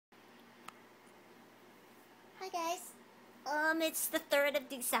It's the 3rd of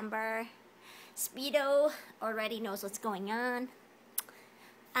December. Speedo already knows what's going on.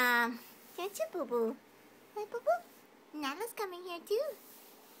 Don't you, boo-boo? Hi, boo-boo. Nana's coming here, too.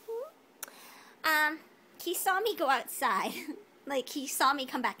 He saw me go outside. Like, he saw me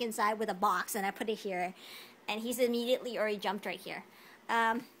come back inside with a box, and I put it here. And he's immediately already jumped right here.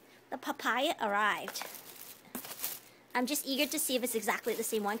 The papaya arrived. I'm just eager to see if it's exactly the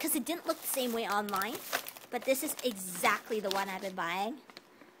same one, because it didn't look the same way online. But this is exactly the one I've been buying.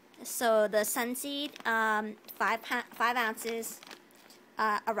 So the sunseed, 5 ounces,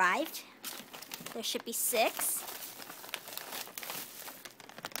 arrived. There should be 6.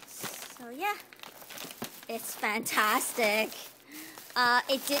 So yeah, it's fantastic.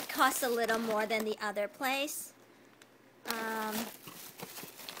 It did cost a little more than the other place.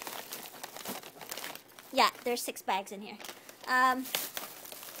 Yeah, there's 6 bags in here.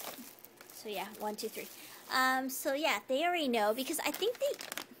 So yeah, 1, 2, 3. So yeah, they already know, because I think they...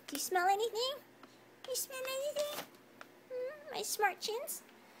 Do you smell anything? Do you smell anything? My smart chins?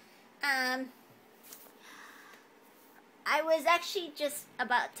 I was actually just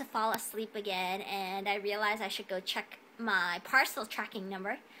about to fall asleep again, and I realized I should go check my parcel tracking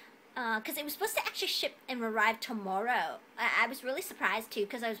number. Because it was supposed to actually ship and arrive tomorrow. I was really surprised too,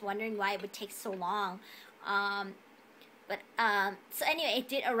 because I was wondering why it would take so long. So anyway, it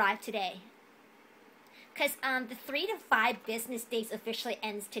did arrive today. Because the 3 to 5 business days officially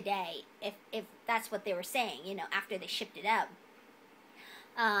ends today, if that's what they were saying, you know, after they shipped it out.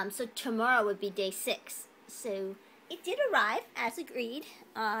 So tomorrow would be day 6. So it did arrive as agreed.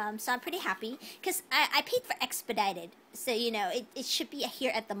 So I'm pretty happy, because I paid for expedited. So, you know, it should be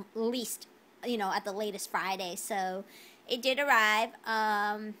here at the least, you know, at the latest Friday. So it did arrive.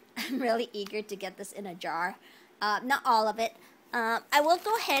 I'm really eager to get this in a jar. Not all of it. I will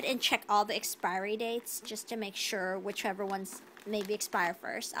go ahead and check all the expiry dates just to make sure whichever ones maybe expire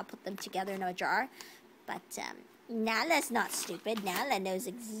first. I'll put them together in a jar. But Nala's not stupid. Nala knows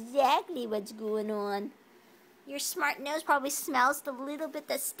exactly what's going on. Your smart nose probably smells the little bit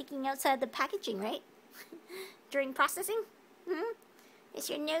that's sticking outside the packaging, right? During processing? Does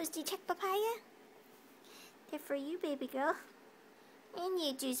your nose detect papaya? They're for you, baby girl. And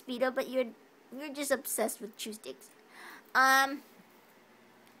you too, Speedo, but you're just obsessed with chew sticks.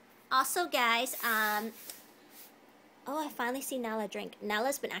 Also, guys, oh, I finally see Nala drink.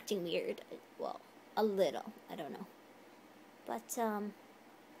 Nala's been acting weird. Well, a little. I don't know. But,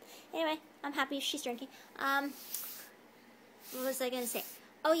 anyway, I'm happy she's drinking. What was I gonna say?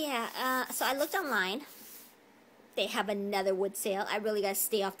 Oh, yeah, so I looked online. They have another wood sale. I really gotta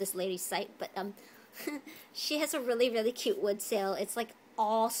stay off this lady's site, but, she has a really, really cute wood sale. It's like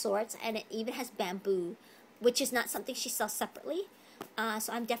all sorts, and it even has bamboo, which is not something she sells separately.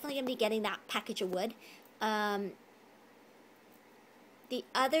 So I'm definitely going to be getting that package of wood. The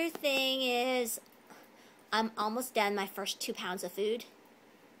other thing is, I'm almost done my first 2 pounds of food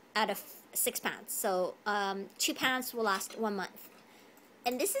out of 6 pounds. So 2 pounds will last 1 month.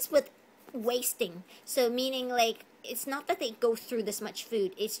 And this is with wasting. So meaning, like, it's not that they go through this much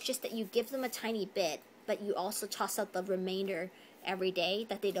food. It's just that you give them a tiny bit, but you also toss out the remainder every day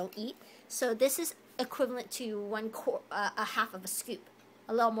that they don't eat. So this is equivalent to a half of a scoop,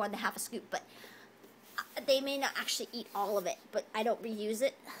 a little more than half a scoop, but they may not actually eat all of it, but I don't reuse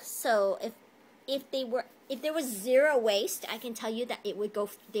it. So if there was 0 waste, I can tell you that they would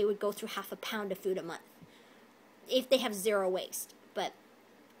go through half a pound of food a month if they have 0 waste. But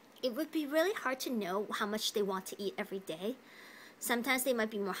it would be really hard to know how much they want to eat every day. Sometimes they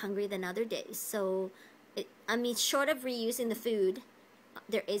might be more hungry than other days. So I mean, short of reusing the food,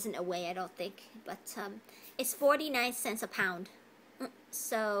 there isn't a way, I don't think. But it's 49 cents a pound.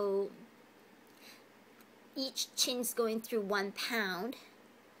 So each chin's going through 1 pound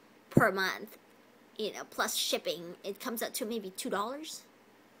per month, you know, plus shipping. It comes out to maybe $2,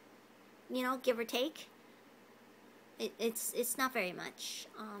 you know, give or take. It's not very much.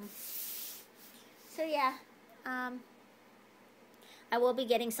 So yeah, I will be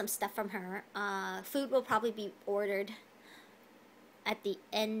getting some stuff from her. Food will probably be ordered at the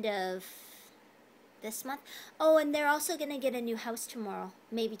end of this month. Oh, and they're also gonna get a new house tomorrow.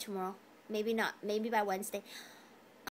 Maybe tomorrow. Maybe not. Maybe by Wednesday.